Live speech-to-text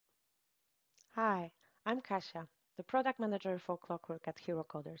Hi, I'm Kasia, the product manager for Clockwork at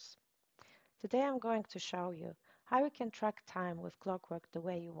HeroCoders. Today I'm going to show you how you can track time with Clockwork the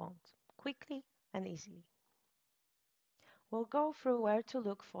way you want, quickly and easily. We'll go through where to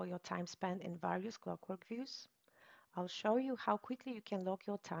look for your time spent in various Clockwork views. I'll show you how quickly you can log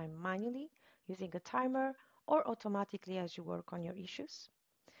your time manually using a timer or automatically as you work on your issues.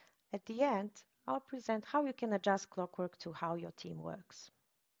 At the end, I'll present how you can adjust Clockwork to how your team works.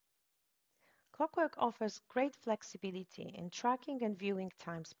 Clockwork offers great flexibility in tracking and viewing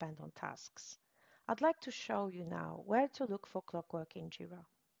time spent on tasks. I'd like to show you now where to look for Clockwork in Jira.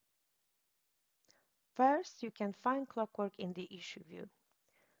 First, you can find Clockwork in the issue view.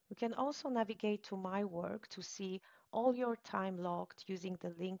 You can also navigate to My Work to see all your time logged using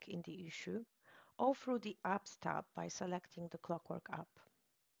the link in the issue, or through the Apps tab by selecting the Clockwork app.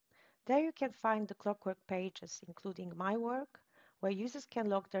 There you can find the Clockwork pages, including My Work, where users can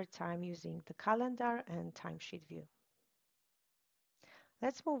log their time using the calendar and timesheet view.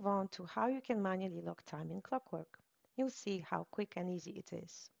 Let's move on to how you can manually log time in Clockwork. You'll see how quick and easy it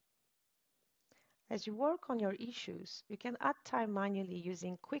is. As you work on your issues, you can add time manually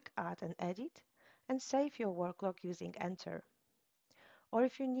using Quick Add and Edit, and save your work log using Enter. Or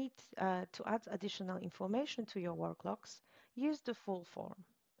if you need to add additional information to your work logs, use the full form.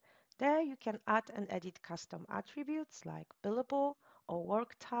 There you can add and edit custom attributes like billable or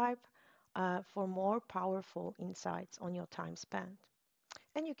work type for more powerful insights on your time spent.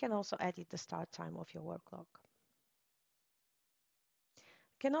 And you can also edit the start time of your work log.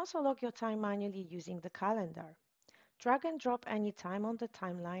 You can also log your time manually using the calendar. Drag and drop any time on the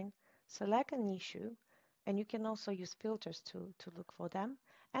timeline, select an issue, and you can also use filters to look for them,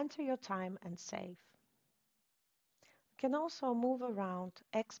 enter your time and save. You can also move around,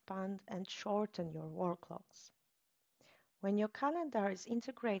 expand, and shorten your work logs. When your calendar is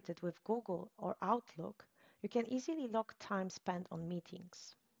integrated with Google or Outlook, you can easily log time spent on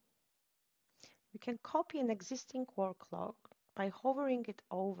meetings. You can copy an existing work log by hovering it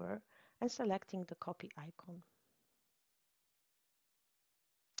over and selecting the copy icon.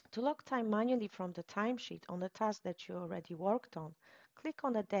 To log time manually from the timesheet on the task that you already worked on, click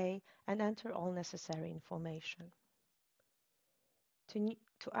on a day and enter all necessary information.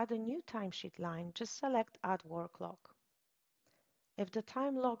 To add a new timesheet line, just select Add Work Log. If the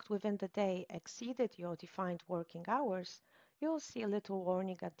time logged within the day exceeded your defined working hours, you'll see a little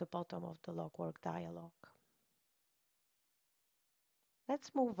warning at the bottom of the logwork dialog.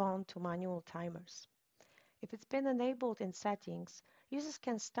 Let's move on to manual timers. If it's been enabled in settings, users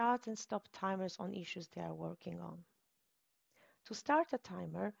can start and stop timers on issues they are working on. To start a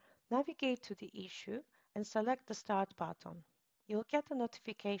timer, navigate to the issue and select the Start button. You'll get a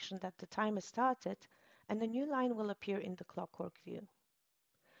notification that the timer started and a new line will appear in the Clockwork view.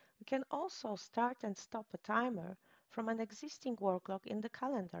 You can also start and stop a timer from an existing work log in the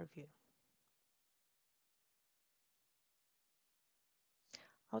Calendar view.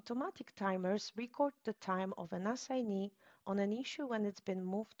 Automatic timers record the time of an assignee on an issue when it's been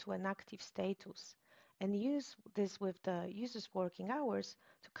moved to an active status and use this with the user's working hours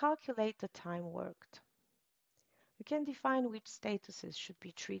to calculate the time worked. You can define which statuses should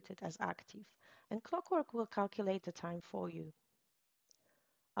be treated as active, and Clockwork will calculate the time for you.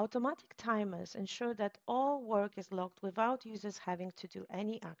 Automatic timers ensure that all work is logged without users having to do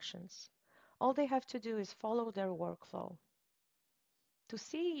any actions. All they have to do is follow their workflow. To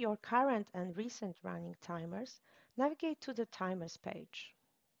see your current and recent running timers, navigate to the Timers page.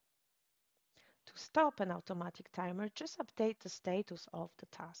 To stop an automatic timer, just update the status of the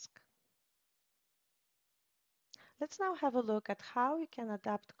task. Let's now have a look at how you can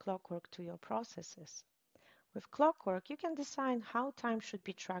adapt Clockwork to your processes. With Clockwork, you can decide how time should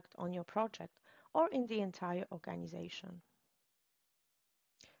be tracked on your project or in the entire organization.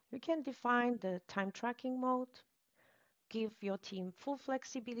 You can define the time tracking mode, give your team full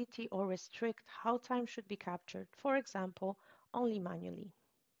flexibility or restrict how time should be captured, for example, only manually.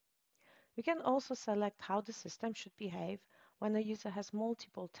 You can also select how the system should behave when a user has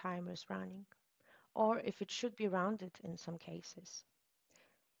multiple timers running, or if it should be rounded in some cases.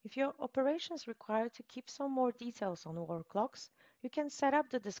 If your operations require to keep some more details on work logs, you can set up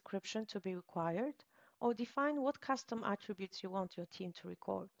the description to be required or define what custom attributes you want your team to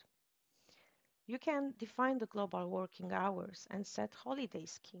record. You can define the global working hours and set holiday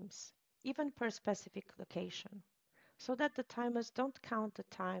schemes, even per specific location, so that the timers don't count the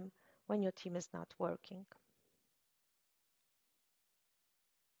time when your team is not working.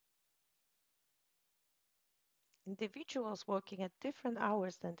 Individuals working at different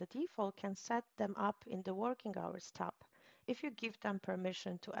hours than the default can set them up in the Working Hours tab if you give them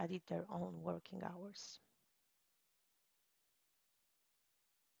permission to edit their own working hours.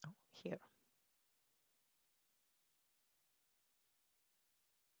 Oh, here.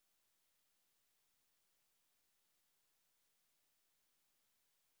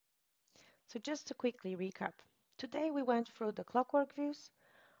 So just to quickly recap, today we went through the Clockwork views,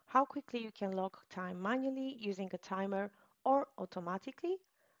 how quickly you can log time manually using a timer or automatically,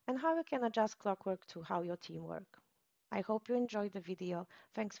 and how you can adjust Clockwork to how your team work. I hope you enjoyed the video.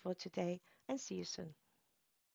 Thanks for today and see you soon.